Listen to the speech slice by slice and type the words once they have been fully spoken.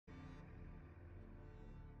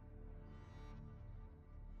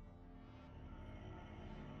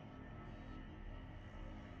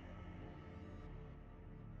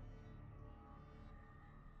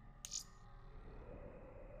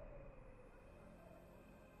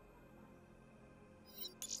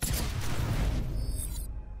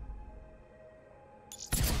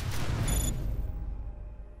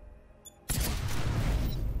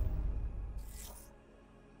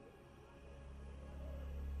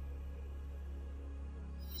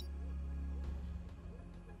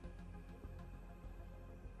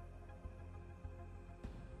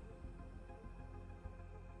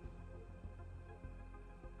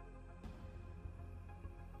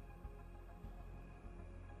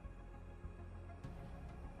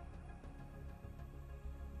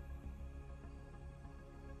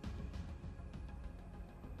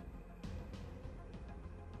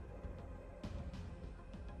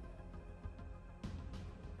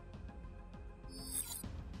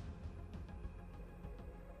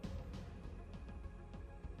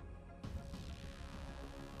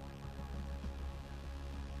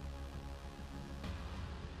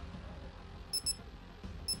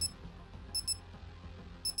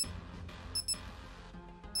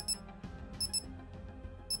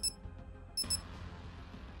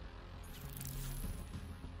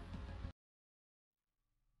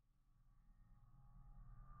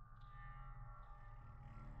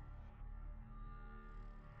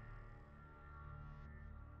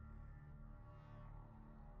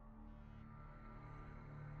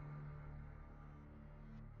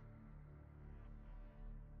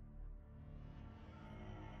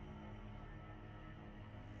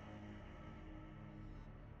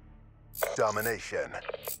Domination.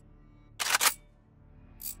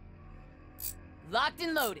 Locked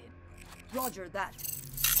and loaded. Roger that.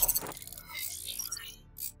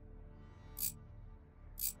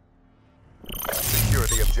 Secure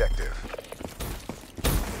the objective.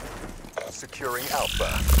 Securing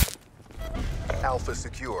Alpha. Alpha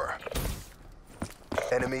secure.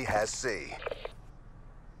 Enemy has C.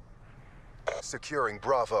 Securing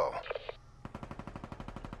Bravo.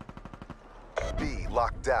 B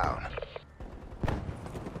locked down.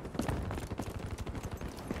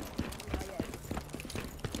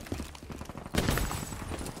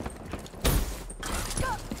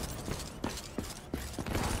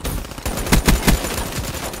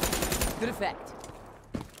 Good effect.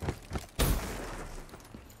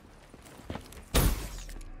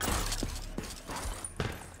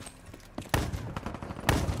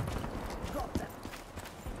 Got them.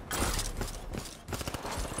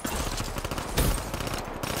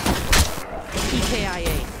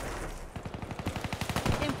 EKIA.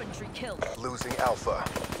 Infantry killed. Losing Alpha.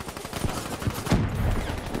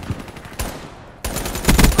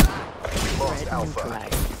 We lost Alpha.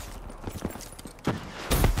 Neutralized.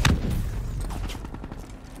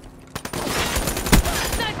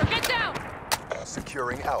 Sniper, get down!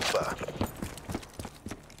 Securing Alpha.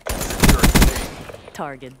 Securing C.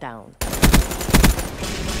 Target down.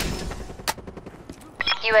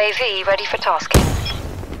 UAV ready for tasking.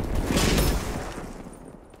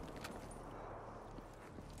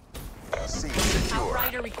 C secure.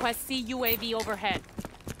 Outrider requests CUAV overhead.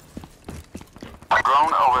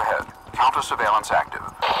 Drone overhead. Counter surveillance active.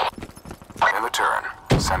 In the turn.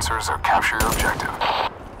 Sensors are capture your objective.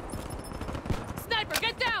 Sniper,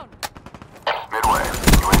 get down! Midway.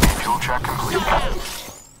 UAV fuel check complete.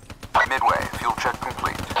 Midway. Fuel check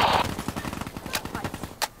complete.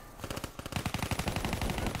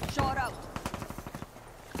 Shot out.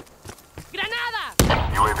 Granada!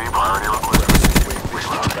 UAV priority request received.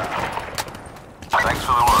 Reload. Thanks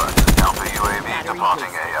for the word. Alpha UAV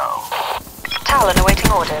departing AO. Talon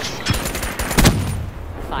awaiting orders.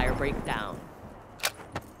 Fire breakdown.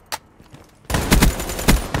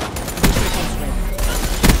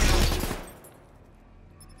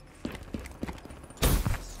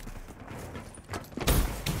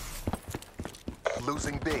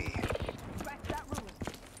 Losing B. Crack that room.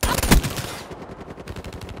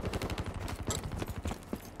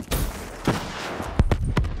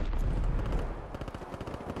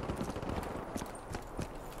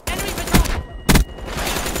 Enemy patrol!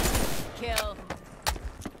 Kill.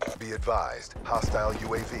 Be advised. Hostile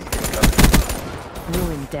UAV incoming.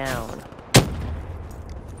 Ruin down.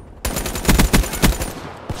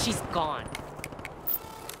 She's gone.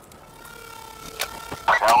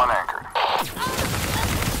 Talon anchored.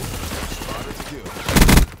 Spotted to kill.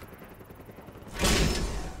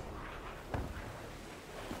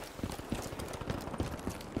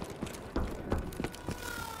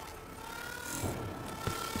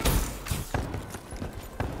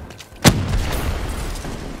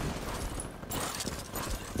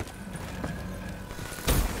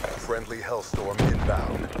 Friendly Hellstorm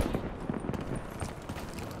inbound.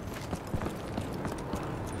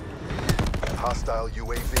 Hostile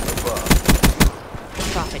UAV above.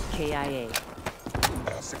 Prophet KIA.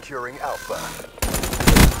 Securing Alpha.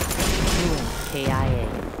 Ruin KIA.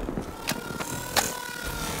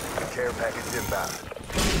 Care package inbound.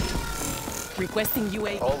 Requesting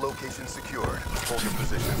UAV. All locations secured. Hold your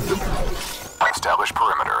position. Establish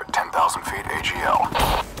perimeter at 10,000 feet AGL.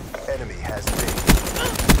 Enemy has B.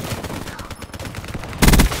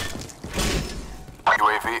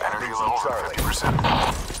 UAV energy level Charlie. 50%.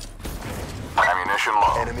 Ammunition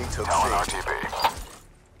low. Enemy took Talon C. RTB.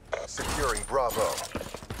 Securing Bravo.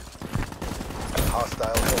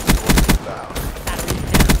 Hostile Hellstorm inbound.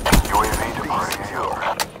 UAV departing AO.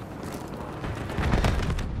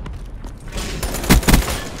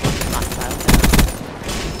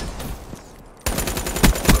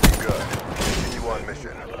 Looking good. Continue on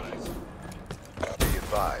mission. Be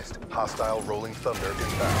advised. Hostile Rolling Thunder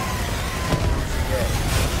inbound. Losing A.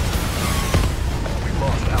 We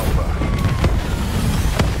lost Alpha.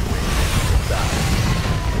 Inbound.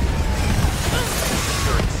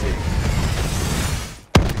 Securing C.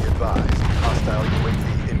 Be advised. Hostile UAV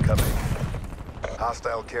incoming.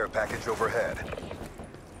 Hostile care package overhead.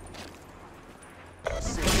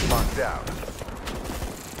 C locked down.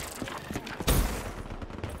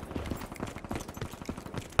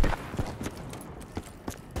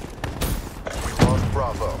 We lost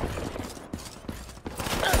Bravo.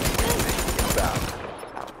 Inbound.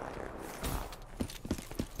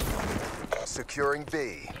 Securing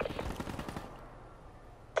B.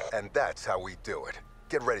 And that's how we do it.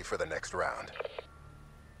 Get ready for the next round.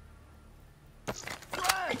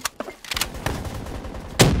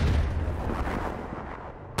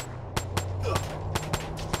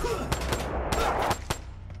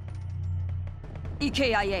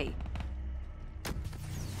 EKIA.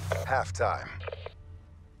 Halftime.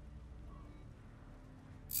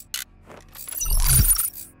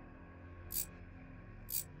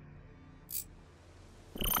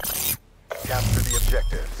 Capture the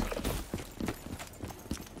objectives.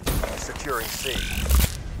 Securing C.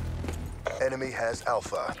 Enemy has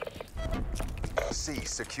Alpha. C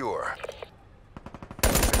secure.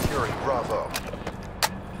 Securing Bravo.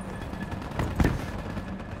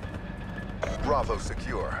 Bravo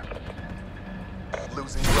secure.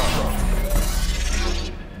 Losing Bravo.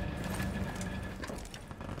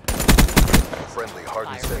 Friendly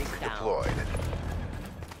hardened Fire rate sentry down. deployed.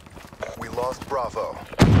 We lost Bravo.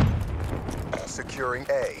 Securing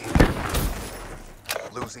A.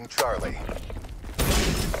 Losing Charlie.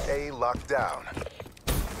 A locked down.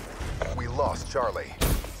 We lost Charlie.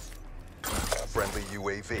 Friendly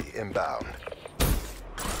UAV inbound.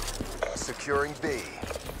 Securing B.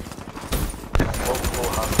 Multiple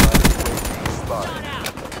hostile UAV spotted.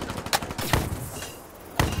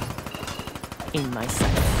 In my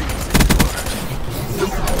sight.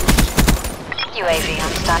 UAV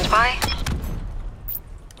on standby.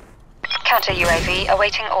 Counter UAV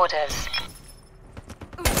awaiting orders.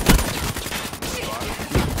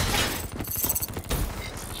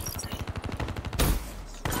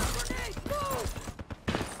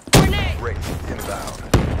 Race inbound.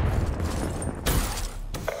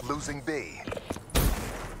 Losing B.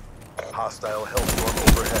 Hostile Hellstorm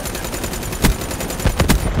overhead.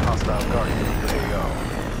 Hostile Guardian AO.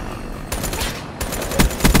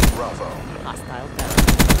 Enemy Bravo. Hostile down.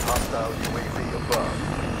 Hostile UAV above.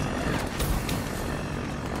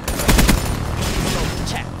 Smoke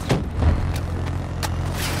checked.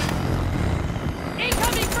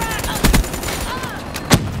 Incoming frag!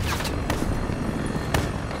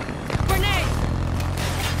 Grenade!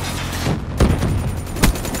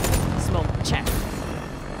 Smoke checked.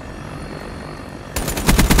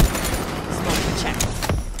 Smoke checked.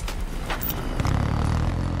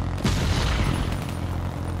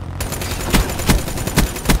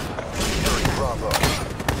 Securing Bravo.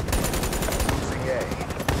 Losing A.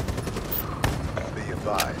 Be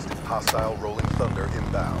advised, hostile Rolling Thunder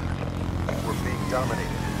inbound. We're being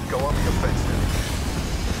dominated. Go on the offensive.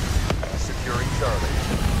 Securing Charlie.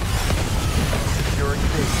 Securing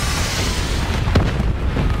B.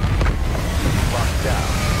 Locked down.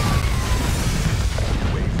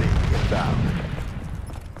 UAV inbound.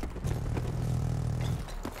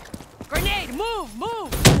 Grenade! Move!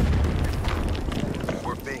 Move!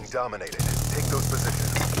 We're being dominated. Take those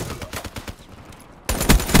positions.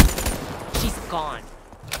 She's gone.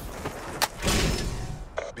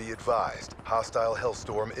 Be advised, hostile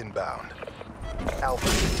Hellstorm inbound. Alpha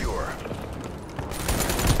secure.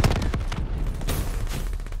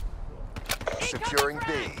 Securing B.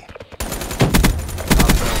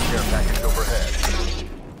 Hostile care package overhead.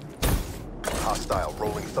 Hostile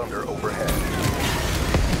Rolling Thunder overhead.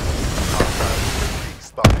 Hostile UAV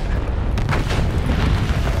spotted.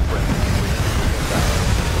 Friendly UAV inbound.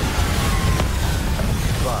 Be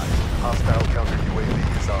advised, hostile counter UAV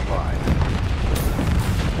is online.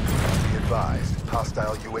 Be advised,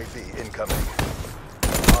 hostile UAV incoming.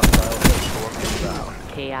 Hostile Hellstorm inbound.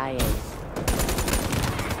 KIA.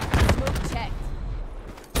 Smoke checked.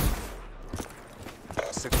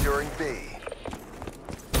 Securing B.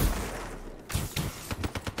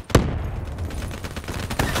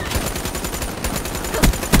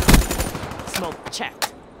 Smoke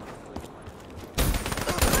checked.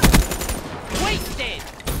 Wasted!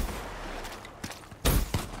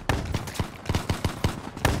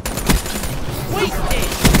 Wasted!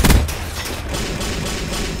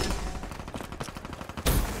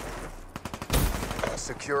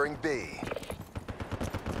 Securing B.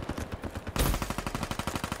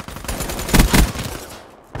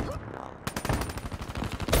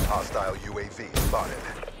 Hostile UAV spotted.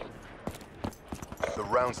 The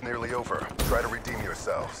round's nearly over. Try to redeem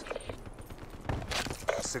yourselves.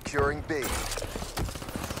 Securing B.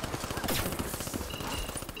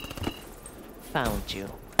 Found you.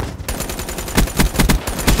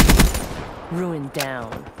 Ruin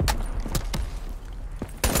down.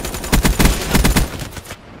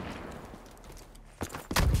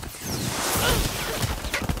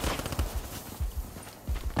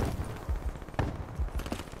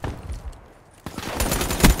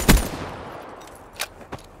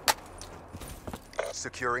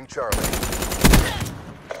 Securing Charlie.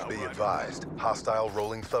 Be advised, hostile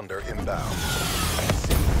Rolling Thunder inbound. C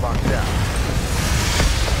Locked down.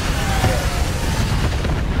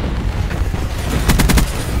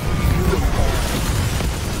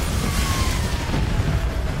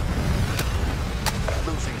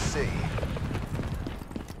 Losing C.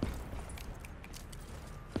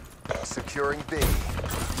 Securing B.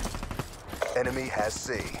 Enemy has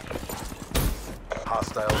C.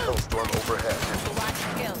 Hostile Hellstorm overhead. That's the last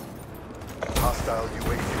kill. Hostile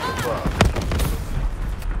UAV above.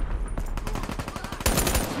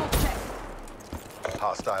 Smoke check.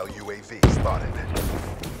 Hostile UAV spotted.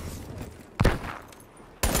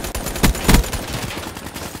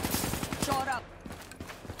 Shot up.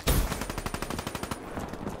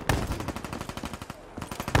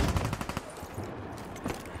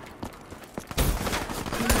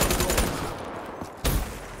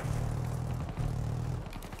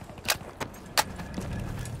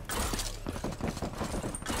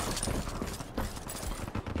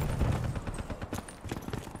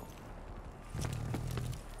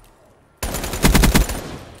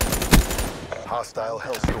 Hostile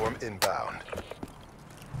Hellstorm inbound.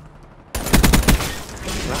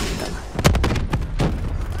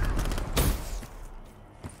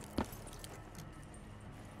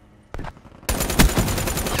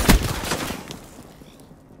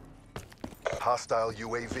 Hostile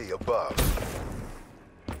UAV above.